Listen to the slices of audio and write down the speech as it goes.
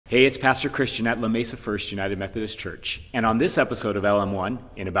Hey, it's Pastor Christian at La Mesa First United Methodist Church. And on this episode of LM1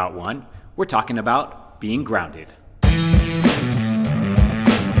 In About One, we're talking about being grounded.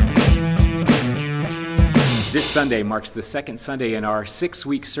 This Sunday marks the second Sunday in our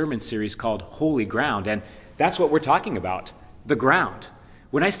 6-week sermon series called Holy Ground. And that's what we're talking about, the ground.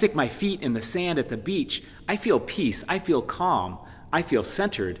 When I stick my feet in the sand at the beach, I feel peace, I feel calm, I feel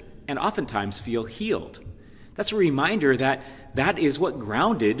centered, and oftentimes feel healed. That's a reminder that that is what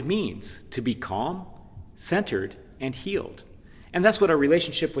grounded means, to be calm, centered, and healed. And that's what our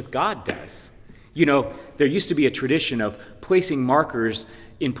relationship with God does. You know, there used to be a tradition of placing markers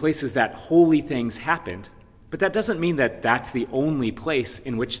in places that holy things happened, but that doesn't mean that that's the only place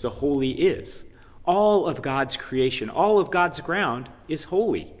in which the holy is. All of God's creation, all of God's ground is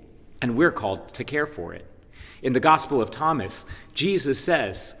holy, and we're called to care for it. In the Gospel of Thomas, Jesus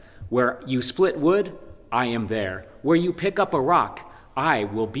says, "Where you split wood, I am there. Where you pick up a rock, I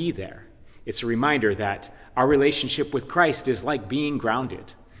will be there." It's a reminder that our relationship with Christ is like being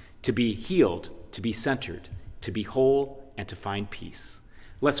grounded, to be healed, to be centered, to be whole, and to find peace.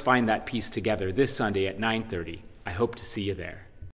 Let's find that peace together this Sunday at 9:30. I hope to see you there.